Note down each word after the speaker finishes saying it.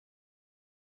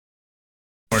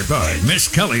Powered by Miss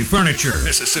Kelly Furniture,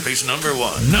 Mississippi's number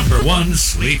one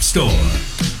sleep store.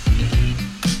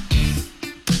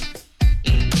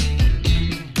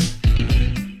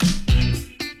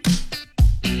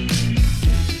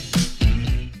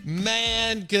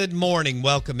 Man, good morning.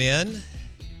 Welcome in.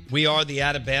 We are the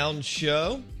Out of Bounds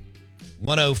Show,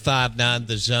 105.9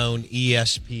 The Zone,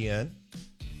 ESPN.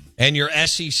 And your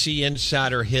SEC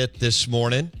Insider Hit this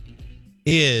morning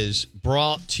is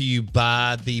brought to you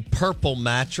by the Purple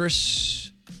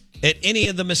Mattress at any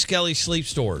of the Miss Kelly sleep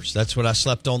stores. That's what I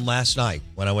slept on last night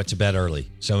when I went to bed early.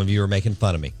 Some of you are making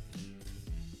fun of me.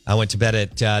 I went to bed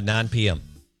at 9 p.m.,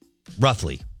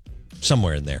 roughly,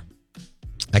 somewhere in there.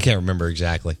 I can't remember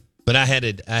exactly. But I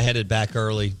headed back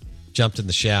early, jumped in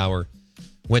the shower,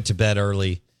 went to bed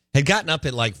early, had gotten up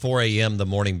at like 4 a.m. the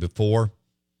morning before,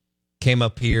 came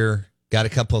up here, got a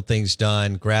couple of things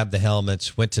done, grabbed the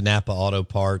helmets, went to Napa Auto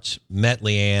Parts, met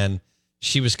Leanne.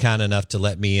 She was kind enough to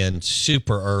let me in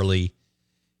super early.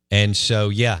 And so,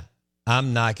 yeah,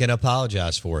 I'm not going to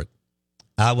apologize for it.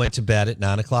 I went to bed at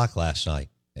 9 o'clock last night,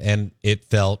 and it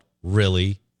felt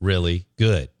really, really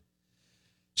good.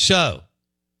 So,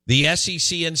 the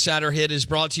SEC Insider Hit is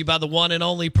brought to you by the one and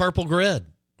only Purple Grid.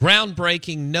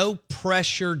 Groundbreaking,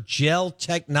 no-pressure gel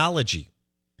technology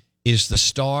is the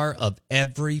star of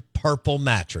every Purple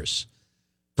mattress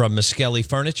from Miss Kelly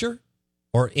Furniture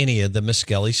or any of the Miss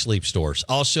Kelly sleep stores.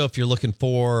 Also, if you're looking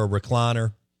for a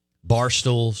recliner, bar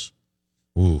stools,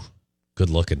 ooh, good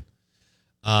looking.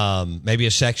 Maybe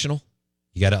a sectional.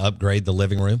 You got to upgrade the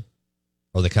living room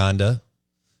or the condo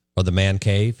or the man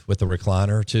cave with a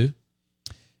recliner or two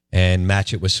and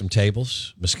match it with some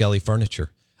tables. Miss Kelly Furniture.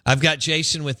 I've got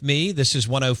Jason with me. This is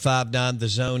 105.9 The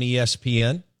Zone,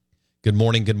 ESPN. Good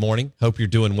morning, good morning. Hope you're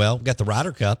doing well. We've got the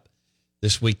Ryder Cup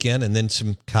this weekend and then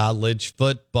some college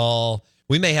football.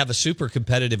 We may have a super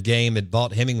competitive game at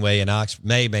Vaught-Hemingway in Oxford.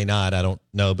 May not, I don't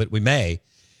know, but we may.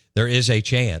 There is a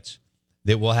chance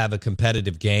that we'll have a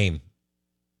competitive game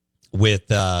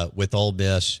with Ole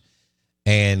Miss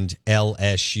and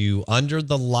LSU under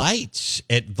the lights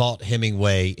at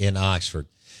Vaught-Hemingway in Oxford.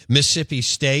 Mississippi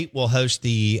State will host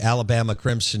the Alabama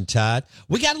Crimson Tide.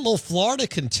 We got a little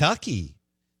Florida-Kentucky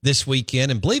this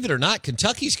weekend, and believe it or not,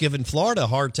 Kentucky's giving Florida a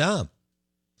hard time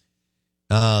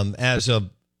as of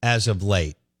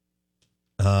late.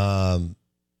 They've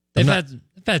had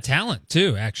talent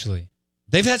too. Actually,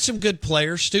 they've had some good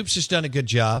players. Stoops has done a good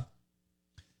job.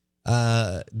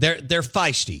 They're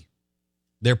feisty.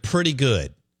 They're pretty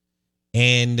good,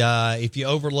 and if you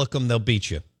overlook them, they'll beat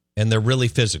you. And they're really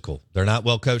physical. They're not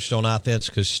well coached on offense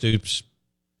because Stoops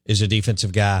is a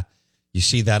defensive guy. You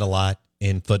see that a lot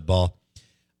in football.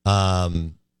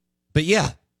 But yeah,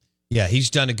 he's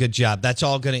done a good job. That's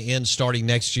all going to end starting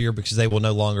next year because they will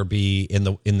no longer be in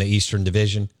the Eastern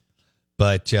Division.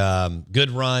 But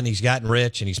good run. He's gotten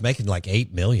rich and he's making like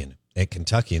 $8 million at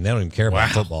Kentucky, and they don't even care about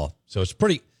football. So it's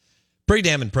pretty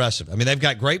damn impressive. I mean, they've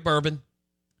got great bourbon.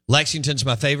 Lexington's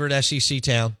my favorite SEC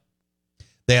town.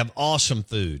 They have awesome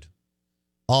food.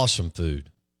 It's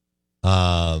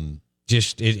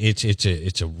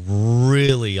a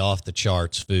really off the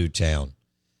charts food town.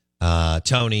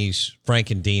 Tony's, Frank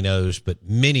and Dino's, but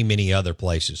many, many other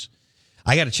places.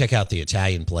 I got to check out the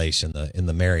Italian place in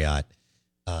the Marriott.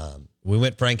 We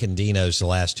went Frank and Dino's the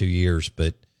last 2 years,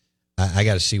 but I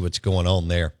got to see what's going on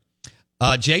there.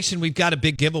 Jason, we've got a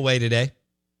big giveaway today.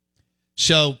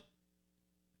 So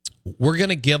we're going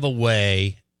to give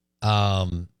away a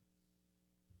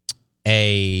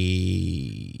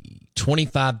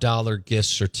 $25 gift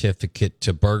certificate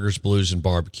to Burgers, Blues, and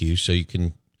Barbecue, so you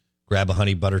can grab a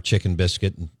honey butter chicken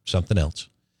biscuit and something else.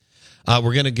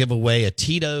 We're going to give away a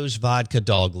Tito's vodka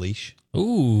dog leash.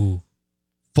 Ooh.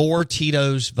 4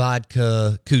 Tito's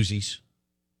vodka koozies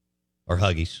or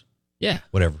huggies. Yeah.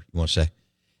 Whatever you want to say.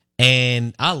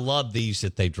 And I love these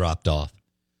that they dropped off.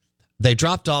 They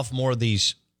dropped off more of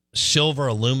these silver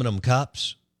aluminum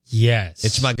cups. Yes.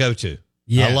 It's my go-to.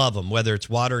 Yeah. I love them, whether it's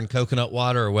water and coconut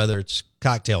water or whether it's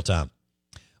cocktail time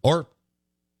or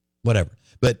whatever.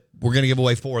 But we're going to give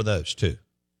away 4 of those, too.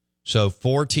 So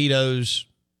 4 Tito's,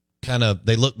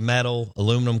 they look metal,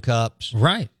 aluminum cups.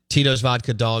 Right. Tito's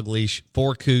vodka dog leash,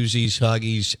 4 koozies,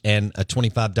 huggies, and a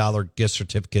 $25 gift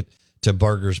certificate to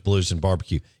Burgers, Blues, and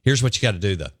Barbecue. Here's what you got to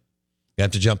do, though. You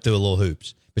have to jump through a little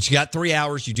hoops. But you got 3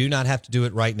 hours. You do not have to do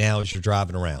it right now as you're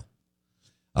driving around.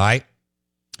 All right?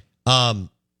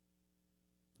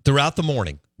 Throughout the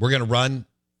morning, we're going to run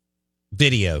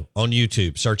video on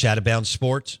YouTube. Search Out of Bounds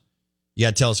Sports. You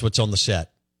got to tell us what's on the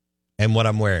set and what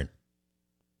I'm wearing.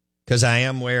 Because I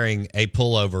am wearing a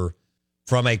pullover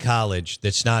from a college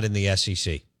that's not in the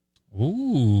SEC.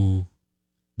 Ooh.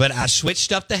 But I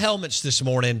switched up the helmets this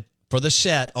morning for the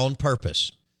set on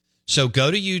purpose. So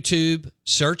go to YouTube,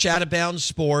 search Out of Bounds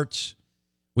Sports.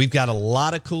 We've got a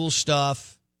lot of cool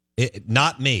stuff.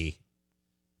 Not me,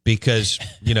 because,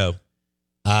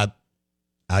 I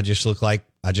just look like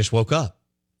I just woke up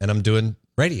and I'm doing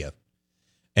radio.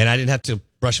 And I didn't have to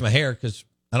brush my hair because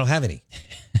I don't have any.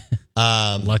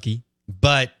 Lucky.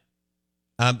 But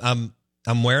I'm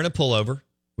wearing a pullover.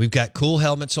 We've got cool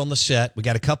helmets on the set. We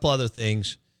got a couple other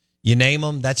things. You name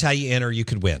them, that's how you enter. You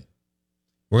could win.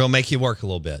 We're going to make you work a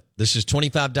little bit. This is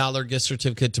 $25 gift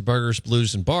certificate to Burgers,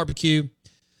 Blues, and Barbecue.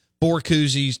 4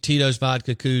 koozies, Tito's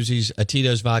Vodka koozies, a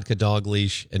Tito's Vodka dog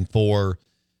leash, and 4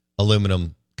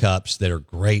 aluminum cups that are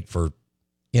great for,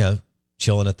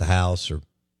 chilling at the house or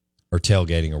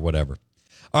tailgating or whatever.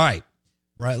 All right.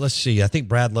 Right, let's see. I think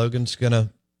Brad Logan's going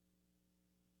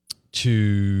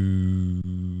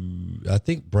I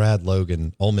think Brad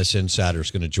Logan, Ole Miss Insider,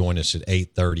 is going to join us at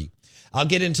 8:30. I'll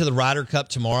get into the Ryder Cup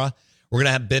tomorrow. We're going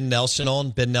to have Ben Nelson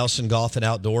on, Ben Nelson Golf and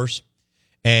Outdoors.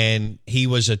 And he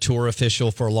was a tour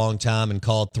official for a long time and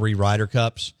called 3 Ryder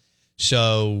Cups,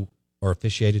 or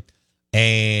officiated.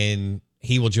 And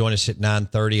he will join us at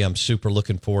 9:30. I'm super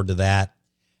looking forward to that.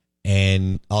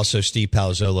 And also Steve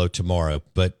Palazzolo tomorrow.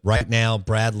 But right now,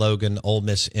 Brad Logan, Ole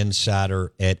Miss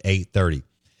Insider at 8:30.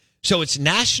 So it's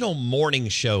National Morning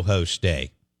Show Host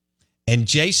Day. And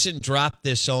Jason dropped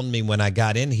this on me when I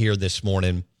got in here this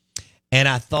morning. And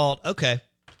I thought, okay,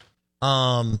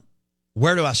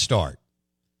 where do I start?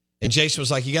 And Jason was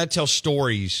like, you got to tell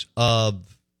stories of,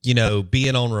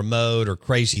 being on remote or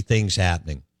crazy things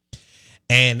happening.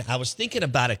 And I was thinking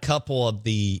about a couple of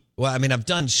I've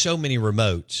done so many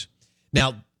remotes.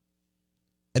 Now,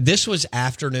 this was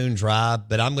afternoon drive,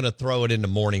 but I'm going to throw it into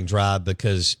morning drive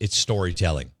because it's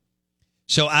storytelling.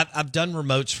 So I've done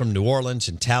remotes from New Orleans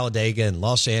and Talladega and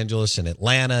Los Angeles and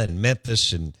Atlanta and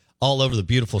Memphis and all over the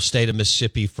beautiful state of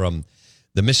Mississippi, from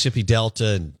the Mississippi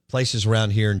Delta and places around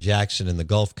here in Jackson and the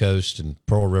Gulf Coast and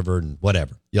Pearl River and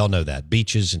whatever. Y'all know that.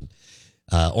 Beaches and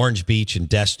Orange Beach and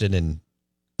Destin and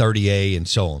 30A and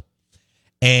so on.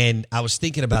 And I was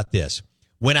thinking about this.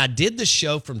 When I did the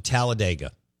show from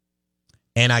Talladega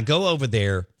and I go over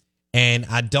there and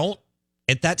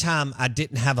at that time I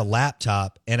didn't have a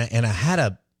laptop and I had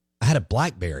a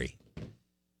BlackBerry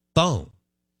phone.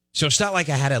 So it's not like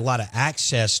I had a lot of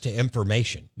access to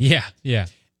information. Yeah, yeah.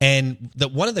 And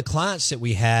one of the clients that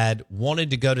we had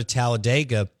wanted to go to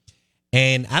Talladega,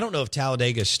 and I don't know if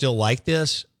Talladega is still like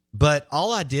this, but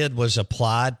all I did was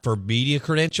applied for media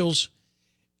credentials,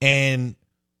 and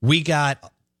we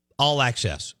got all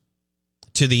access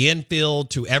to the infield,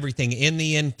 to everything in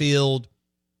the infield,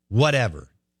 whatever.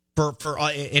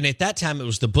 And at that time, it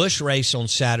was the Busch race on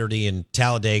Saturday and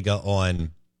Talladega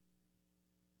on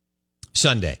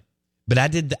Sunday. But I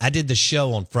did the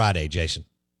show on Friday, Jason.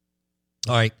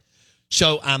 All right.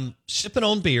 So I'm sipping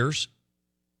on beers.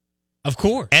 Of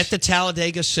course. At the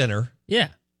Talladega Center. Yeah.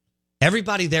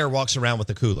 Everybody there walks around with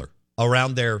a cooler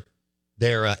around their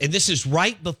and this is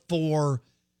right before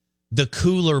the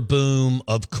cooler boom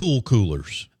of cool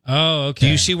coolers. Oh, okay.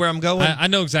 Do you see where I'm going? I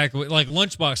know exactly. Like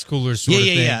lunchbox coolers sort of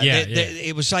thing. Yeah. Yeah.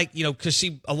 It was like, because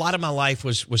see, a lot of my life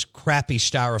was crappy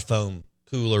styrofoam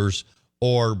coolers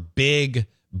or big,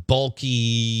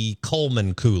 bulky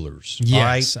Coleman coolers.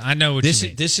 Yes, right? I know what you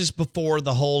mean. This is before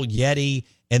the whole Yeti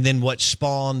and then what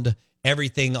spawned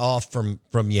everything off from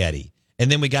Yeti. And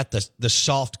then we got the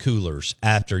soft coolers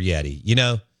after Yeti.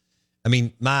 I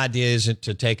mean, my idea isn't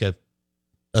to take a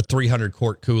 300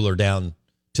 quart cooler down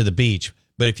to the beach.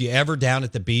 But if you're ever down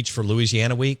at the beach for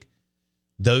Louisiana Week,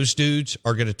 those dudes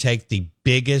are going to take the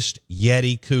biggest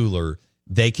Yeti cooler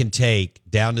they can take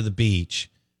down to the beach,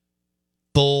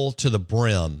 full to the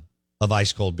brim of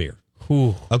ice cold beer.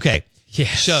 Ooh. Okay.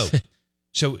 Yes.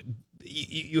 So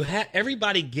you have,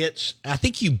 everybody gets, I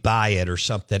think you buy it or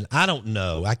something. I don't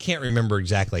know. I can't remember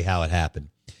exactly how it happened.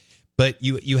 But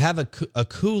you have a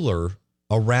cooler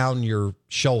around your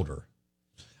shoulder.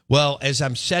 Well, as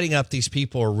I'm setting up, these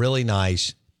people are really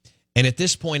nice. And at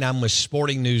this point, I'm with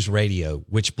Sporting News Radio,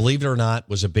 which, believe it or not,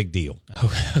 was a big deal.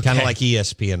 Okay. Kind of like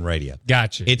ESPN Radio.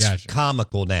 Gotcha. It's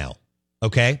comical now.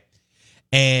 Okay.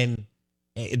 And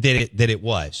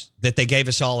that they gave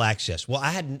us all access. Well,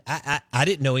 I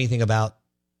didn't know anything about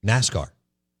NASCAR.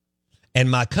 And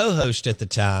my co-host at the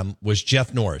time was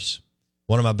Jeff Norris,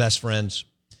 one of my best friends,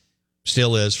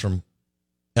 still is, from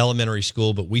elementary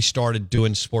school, but we started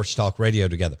doing sports talk radio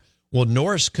together. Well,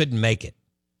 Norris couldn't make it,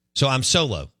 so I'm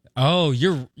solo. Oh,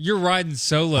 you're riding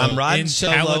solo. I'm riding in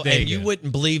solo, Talladega. and you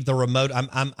wouldn't believe the remote.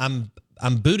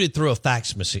 I'm booted through a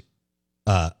fax machine,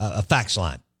 a fax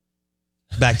line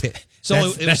back then. So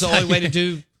it was the only way to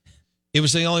do it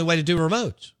was the only way to do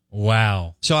remotes.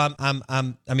 Wow. So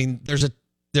I mean,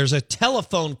 there's a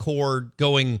telephone cord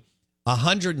going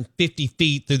 150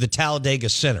 feet through the Talladega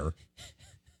Center.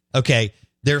 Okay,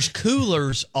 there's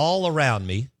coolers all around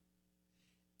me,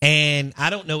 and I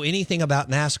don't know anything about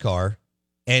NASCAR,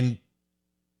 and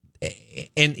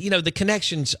the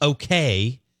connection's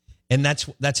okay, and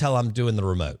that's how I'm doing the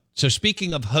remote. So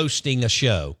speaking of hosting a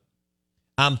show,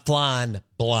 I'm flying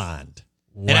blind,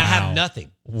 and I have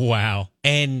nothing. Wow.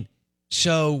 And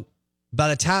so by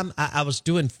the time I was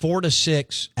doing 4 to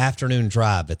 6 afternoon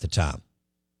drive at the time,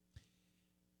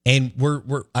 and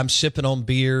I'm sipping on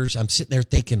beers. I'm sitting there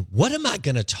thinking, what am I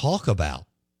going to talk about?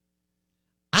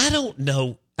 I don't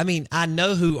know. I mean, I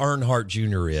know who Earnhardt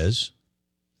Jr. is,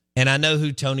 and I know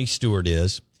who Tony Stewart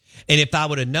is. And if I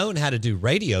would have known how to do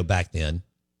radio back then,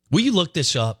 will you look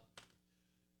this up?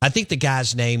 I think the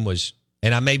guy's name was,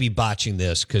 and I may be botching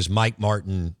this because Mike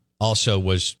Martin also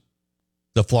was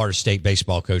the Florida State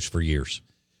baseball coach for years.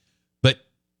 But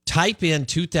type in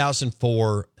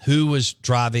 2004, who was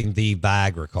driving the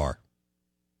Viagra car.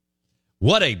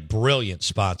 What a brilliant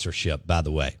sponsorship, by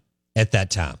the way, at that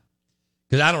time.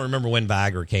 Because I don't remember when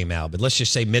Viagra came out, but let's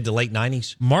just say mid to late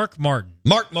 90s. Mark Martin.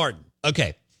 Mark Martin.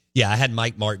 Okay. Yeah, I had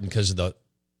Mike Martin because of the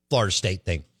Florida State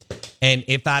thing. And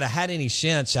if I'd have had any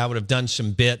sense, I would have done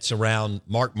some bits around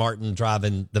Mark Martin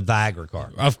driving the Viagra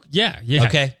car. Yeah.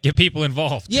 Okay. Get people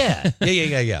involved. Yeah.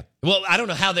 Well, I don't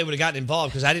know how they would have gotten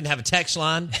involved because I didn't have a text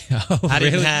line. I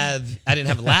didn't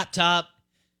have a laptop.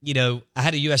 I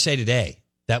had a USA Today.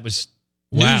 That was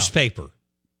newspaper.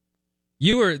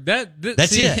 You were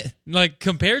That's see, it. Like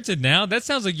compared to now, that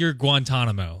sounds like you're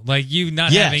Guantanamo. Like you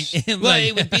not Yes. having. Well,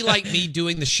 it would be like me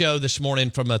doing the show this morning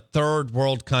from a third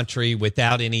world country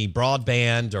without any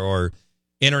broadband or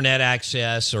internet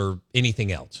access or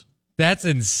anything else. That's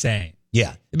insane.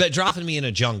 Yeah, but dropping me in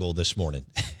a jungle this morning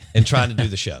and trying to do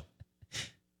the show.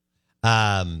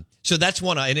 So that's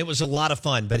one, and it was a lot of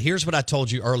fun. But here's what I told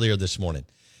you earlier this morning,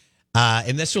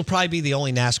 and this will probably be the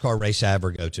only NASCAR race I ever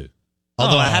go to.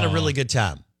 Although I had a really good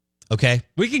time. Okay,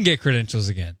 we can get credentials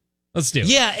again. Let's do it.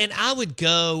 Yeah, and I would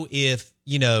go if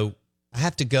I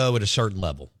have to go at a certain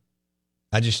level.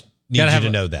 I just need you to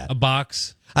know that a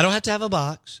box. I don't have to have a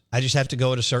box. I just have to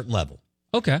go at a certain level.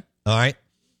 Okay. All right.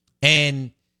 And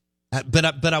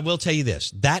but I will tell you this: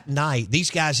 that night,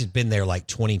 these guys had been there like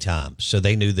 20 times, so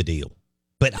they knew the deal.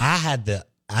 But I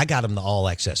got them the all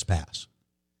access pass,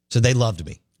 so they loved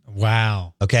me.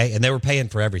 Wow. Okay, and they were paying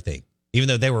for everything, even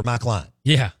though they were my client.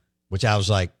 Yeah. Which I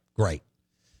was like, great.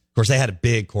 Of course, they had a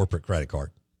big corporate credit card.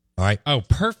 All right. Oh,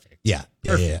 perfect. Yeah.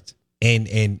 Perfect. Yeah.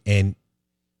 And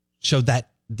so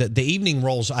that the evening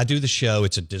rolls, I do the show.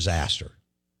 It's a disaster.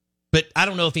 But I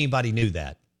don't know if anybody knew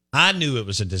that. I knew it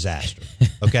was a disaster.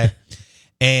 Okay.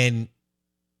 And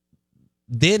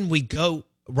then we go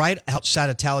right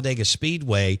outside of Talladega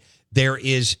Speedway. There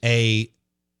is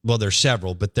there's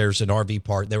several, but there's an RV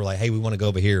park. They were like, hey, we want to go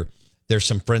over here. There's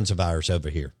some friends of ours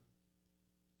over here.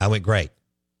 I went, great.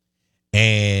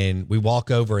 And we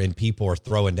walk over and people are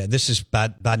throwing down. This is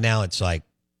by now it's like,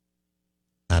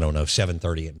 I don't know,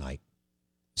 7:30 at night.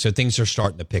 So things are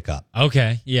starting to pick up.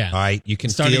 Okay. Yeah. All right. You can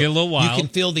starting to get a little wild. You can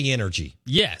feel the energy.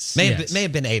 Yes. May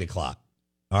have been 8 o'clock.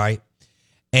 All right.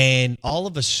 And all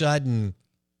of a sudden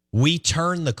we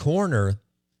turn the corner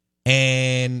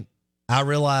and I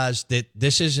realized that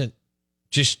this isn't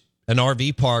just an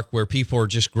RV park where people are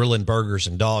just grilling burgers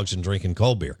and dogs and drinking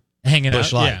cold beer. Hanging Busch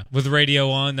out, Light. yeah, with the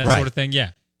radio on, that Right. sort of thing,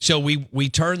 yeah. So we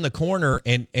turn the corner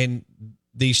and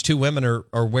these two women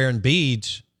are wearing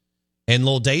beads and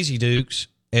little Daisy Dukes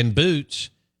and boots,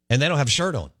 and they don't have a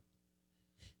shirt on.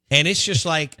 And it's just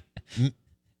like,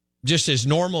 just as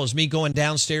normal as me going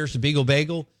downstairs to Beagle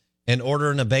Bagel and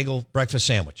ordering a bagel breakfast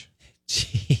sandwich.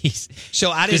 Jeez.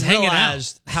 So I Just didn't hanging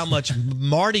realize how much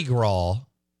Mardi Gras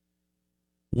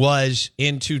was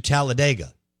into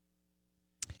Talladega.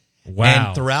 Wow.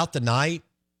 And throughout the night,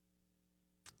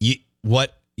 and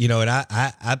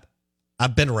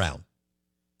I've been around.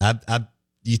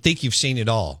 You think you've seen it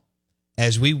all.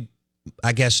 As we,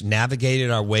 I guess,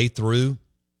 navigated our way through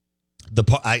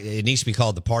it needs to be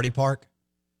called the party park.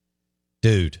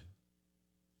 Dude.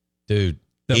 The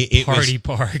party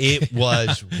park. It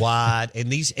was wide.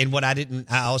 And what I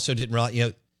also didn't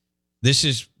realize, this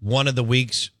is one of the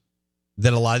weeks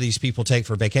that a lot of these people take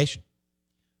for vacation.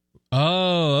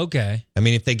 Oh, okay. I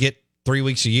mean, if they get 3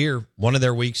 weeks a year, one of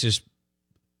their weeks is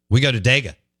we go to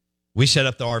Dega. We set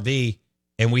up the RV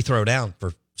and we throw down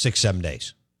for 6-7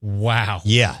 days. Wow.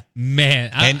 Yeah.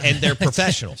 Man. And they're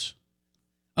professionals.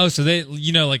 Oh, so they,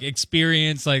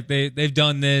 experience, like they've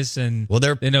done this and Well,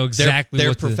 they know exactly they're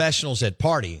what professionals at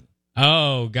partying.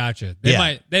 Oh, gotcha.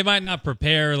 They might not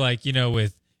prepare like,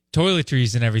 with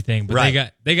toiletries and everything, but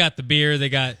Right. they got the beer.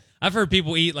 I've heard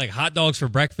people eat like hot dogs for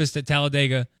breakfast at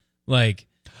Talladega. Like,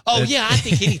 Oh, yeah, I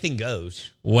think anything goes.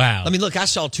 wow. I mean, look, I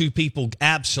saw two people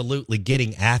absolutely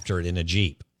getting after it in a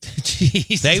Jeep.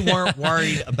 Jeez. They weren't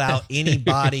worried about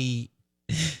anybody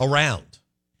around.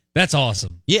 That's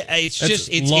awesome. Yeah, it's That's just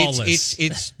it's lawless.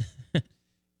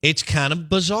 it's kind of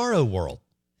bizarro world.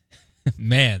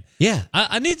 Man. Yeah.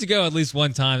 I need to go at least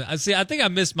one time. I think I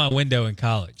missed my window in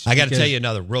college. I got to because- tell you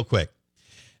another real quick.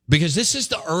 Because this is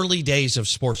the early days of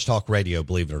sports talk radio,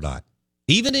 believe it or not.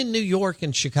 Even in New York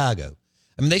and Chicago.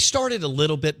 I mean, they started a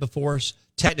little bit before us.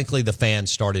 Technically, the Fan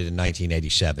started in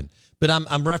 1987. But I'm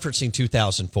referencing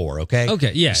 2004, okay?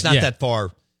 Okay, yeah. It's not that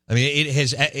far. I mean,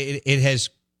 it has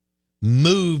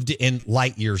moved in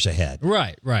light years ahead.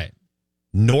 Right.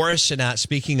 Norris and I,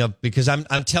 speaking of, because I'm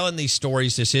telling these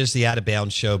stories, this is the Out of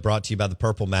Bounds show brought to you by the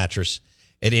Purple Mattress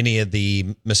at any of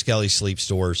the Muskelly Sleep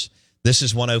stores. This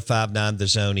is 105.9 The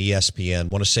Zone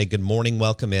ESPN. Want to say good morning,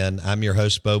 welcome in. I'm your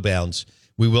host, Bo Bounds.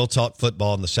 We will talk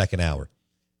football in the second hour.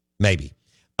 Maybe.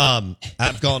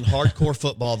 I've gone hardcore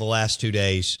football the last 2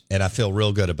 days, and I feel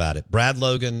real good about it. Brad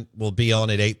Logan will be on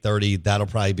at 8:30. That'll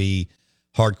probably be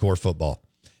hardcore football.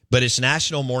 But it's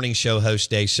National Morning Show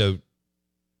Host Day, so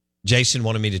Jason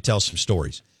wanted me to tell some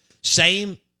stories.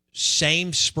 Same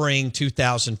spring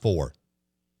 2004.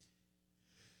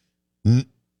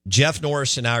 Jeff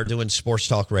Norris and I are doing sports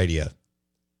talk radio.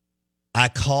 I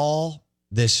call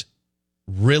this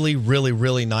really, really,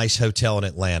 really nice hotel in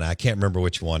Atlanta. I can't remember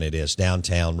which one it is,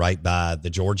 downtown, right by the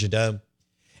Georgia Dome.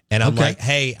 And I'm like,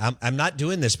 hey, I'm not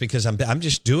doing this because I'm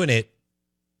just doing it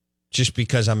just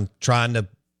because I'm trying to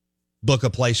book a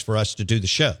place for us to do the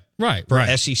show. Right. For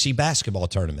an SEC basketball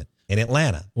tournament in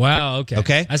Atlanta. Wow. Okay.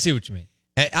 Okay. I see what you mean.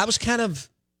 And I was kind of,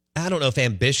 I don't know if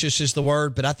ambitious is the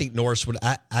word, but I think Norris would,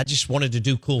 I just wanted to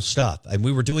do cool stuff. And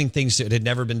we were doing things that had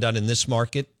never been done in this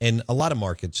market and a lot of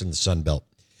markets in the Sun Belt.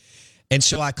 And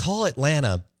so I call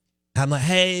Atlanta. I'm like,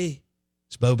 hey,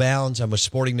 it's Bo Bounds. I'm with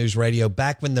Sporting News Radio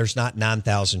back when there's not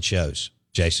 9,000 shows,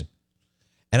 Jason.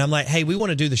 And I'm like, hey, we want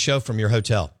to do the show from your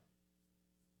hotel.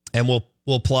 And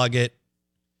we'll plug it.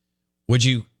 Would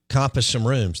you compass some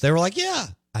rooms? They were like, yeah.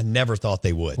 I never thought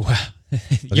they would. Wow.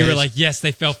 You were like, yes,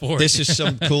 they fell for it. This is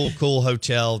some cool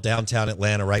hotel downtown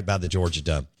Atlanta right by the Georgia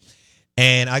Dome.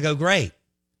 And I go, great.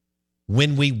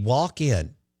 When we walk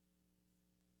in,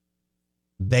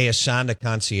 they assigned a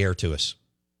concierge to us.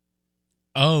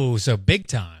 Oh, so big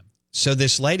time. So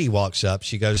this lady walks up.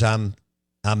 She goes, I'm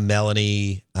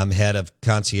Melanie. I'm head of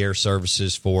concierge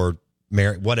services for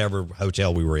whatever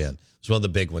hotel we were in. It's one of the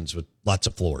big ones with lots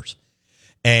of floors.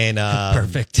 And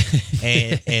Perfect.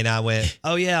 and I went,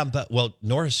 oh yeah, but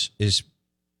Norris is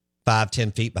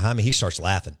 5-10 feet behind me. He starts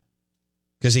laughing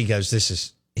because he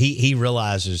goes, he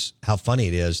realizes how funny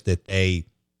it is that they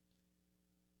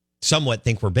somewhat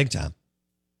think we're big time.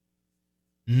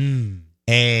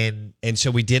 And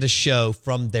so we did a show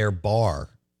from their bar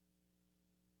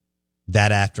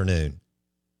that afternoon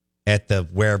at the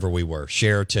wherever we were,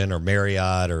 Sheraton or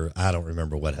Marriott or I don't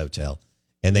remember what hotel.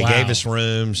 And they gave us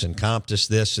rooms and comped us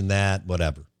this and that,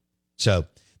 whatever. So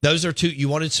those are two. You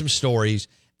wanted some stories.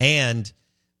 And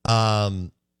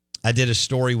I did a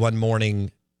story one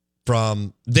morning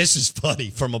this is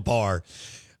funny, from a bar.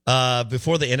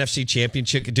 Before the NFC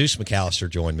Championship, Deuce McAllister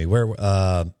joined me.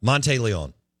 Monte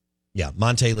Leon. Yeah,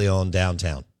 Monte Leon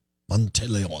downtown. Monte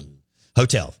Leon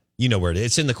Hotel. You know where it is.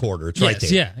 It's in the quarter. It's right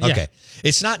there. Yeah. Okay.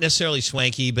 It's not necessarily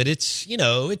swanky, but it's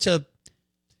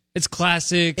It's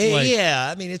classic. Yeah,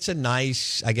 I mean, it's a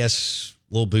nice, I guess,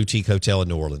 little boutique hotel in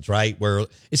New Orleans, right? Where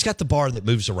it's got the bar that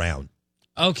moves around.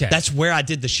 Okay. That's where I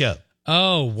did the show.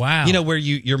 Oh, wow. You know, where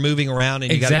you're moving around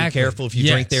and you got to be careful. If you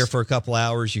drink there for a couple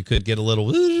hours, you could get a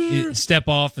little... You step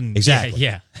off and... Exactly.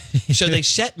 Yeah. So they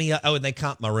set me up... Oh, and they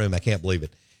comped my room. I can't believe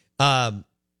it.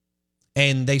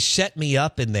 And they set me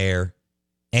up in there.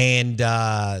 And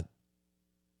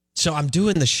so I'm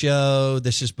doing the show.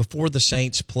 This is before the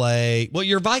Saints play... Well,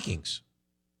 you're Vikings.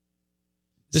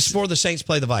 This is before the Saints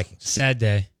play the Vikings. Sad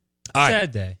day. All right.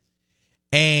 Sad day.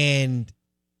 And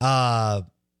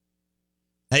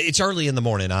it's early in the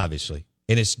morning, obviously.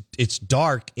 And it's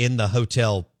dark in the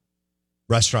hotel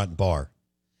restaurant and bar.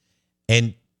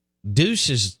 And Deuce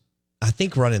is, I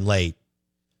think, running late.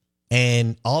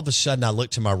 And all of a sudden, I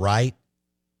look to my right,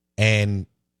 and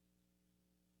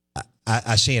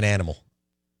I see an animal.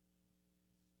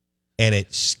 And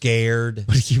it scared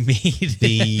What do you mean?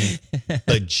 the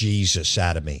bejesus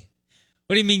out of me.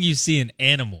 What do you mean you see an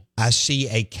animal? I see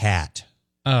a cat.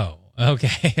 Oh,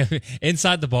 okay.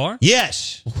 Inside the bar?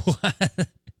 Yes.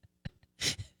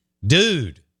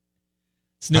 Dude,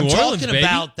 It's New Orleans, talking baby.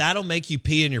 about that'll make you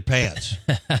pee in your pants.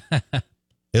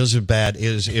 It was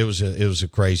a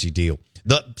crazy deal.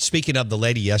 Speaking of the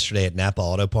lady yesterday at Napa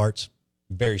Auto Parts,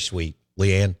 very sweet,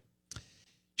 Leanne.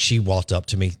 She walked up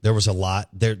to me. There was a lot.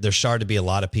 There started to be a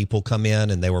lot of people come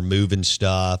in, and they were moving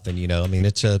stuff. And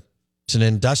it's an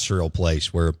industrial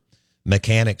place where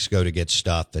mechanics go to get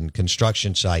stuff, and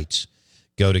construction sites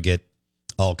go to get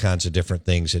all kinds of different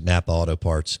things at Napa Auto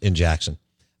Parts in Jackson,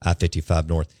 I-55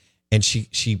 North. And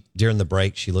she during the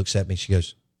break, she looks at me. She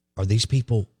goes, "Are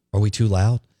we too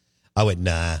loud?" I went,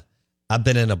 "Nah. I've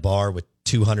been in a bar with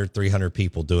 200, 300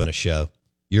 people doing a show.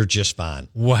 You're just fine."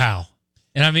 Wow.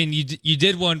 And I mean, you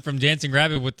did one from Dancing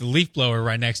Rabbit with the leaf blower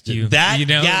right next to you. That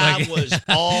guy like... was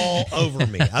all over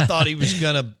me. I thought he was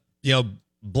going to,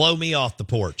 blow me off the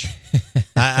porch.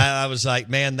 I was like,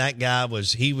 man, that guy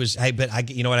hey, but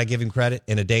you know what? I give him credit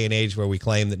in a day and age where we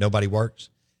claim that nobody works.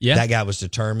 Yeah. That guy was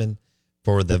determined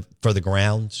for the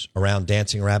grounds around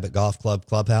Dancing Rabbit Golf Club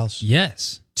Clubhouse.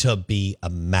 Yes. To be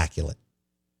immaculate.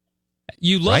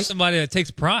 You love right? somebody that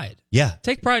takes pride. Yeah.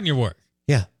 Take pride in your work.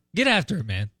 Yeah. Get after it,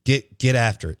 man. Get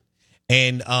after it.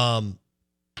 And I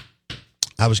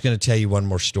was going to tell you one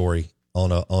more story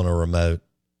on a remote,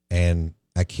 and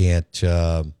I can't.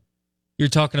 You're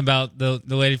talking about the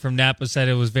lady from Napa said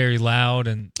it was very loud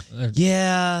and.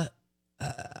 Yeah,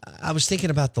 I was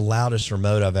thinking about the loudest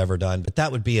remote I've ever done, but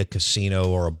that would be a casino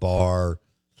or a bar.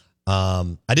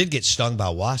 I did get stung by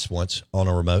a wasp once on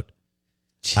a remote.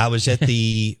 I was at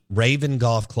the Raven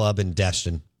Golf Club in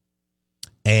Destin.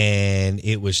 And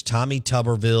it was Tommy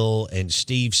Tuberville and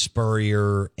Steve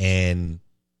Spurrier and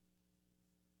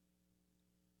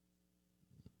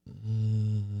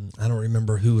I don't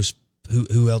remember who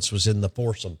else was in the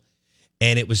foursome.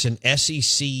 And it was an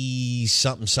SEC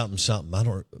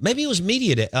something. Maybe it was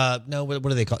media day. No, what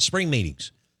do they call it? Spring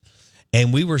meetings.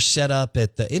 And we were set up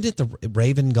at the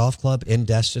Raven Golf Club in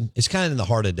Destin. It's kind of in the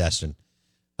heart of Destin.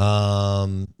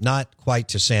 Not quite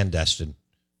to Sandestin,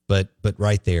 but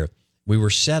right there. We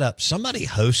were set up. Somebody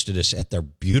hosted us at their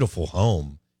beautiful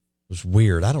home. It was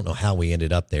weird. I don't know how we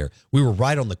ended up there. We were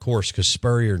right on the course because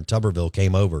Spurrier and Tuberville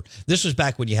came over. This was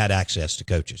back when you had access to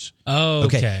coaches. Oh,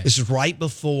 okay. This is right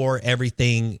before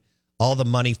everything, all the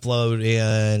money flowed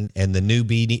in and the new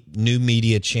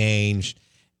media changed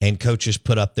and coaches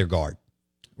put up their guard.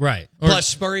 Right. Plus,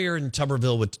 Spurrier and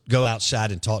Tuberville would go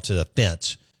outside and talk to the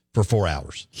fence for 4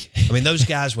 hours. I mean, those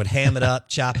guys would ham it up,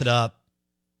 chop it up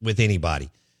with anybody.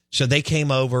 So they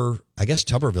came over. I guess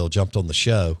Tuberville jumped on the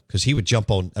show because he would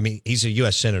jump on. I mean, he's a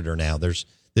U.S. Senator now. There's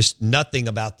nothing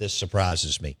about this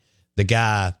surprises me. The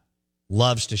guy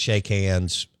loves to shake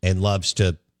hands and loves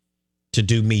to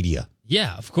do media.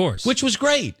 Yeah, of course. Which was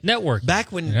great. Network.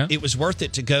 Back when it was worth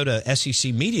it to go to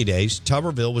SEC Media Days,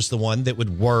 Tuberville was the one that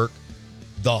would work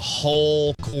the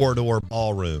whole corridor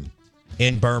ballroom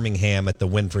in Birmingham at the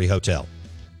Winfrey Hotel.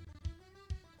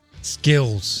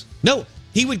 Skills. No,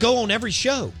 he would go on every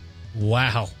show.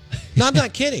 Wow. No, I'm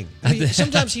not kidding. I mean,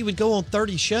 sometimes he would go on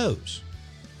 30 shows.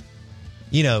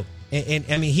 And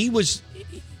I mean, he was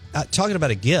talking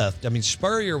about a gift. I mean,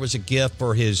 Spurrier was a gift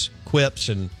for his quips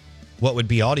and what would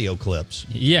be audio clips.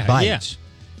 Yeah, bites.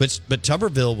 Yeah. But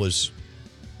Tuberville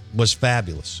was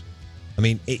fabulous. I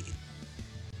mean,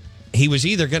 he was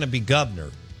either going to be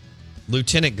governor,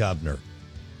 lieutenant governor,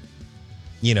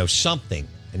 something,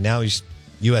 and now he's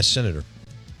U.S. Senator.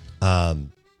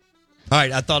 All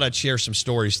right, I thought I'd share some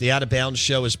stories. The Out of Bounds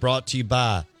Show is brought to you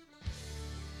by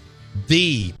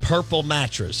the Purple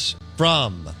Mattress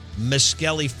from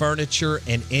Miskelly Furniture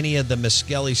and any of the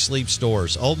Miskelly Sleep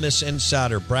Stores. Ole Miss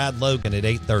Insider Brad Logan at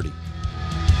 8:30.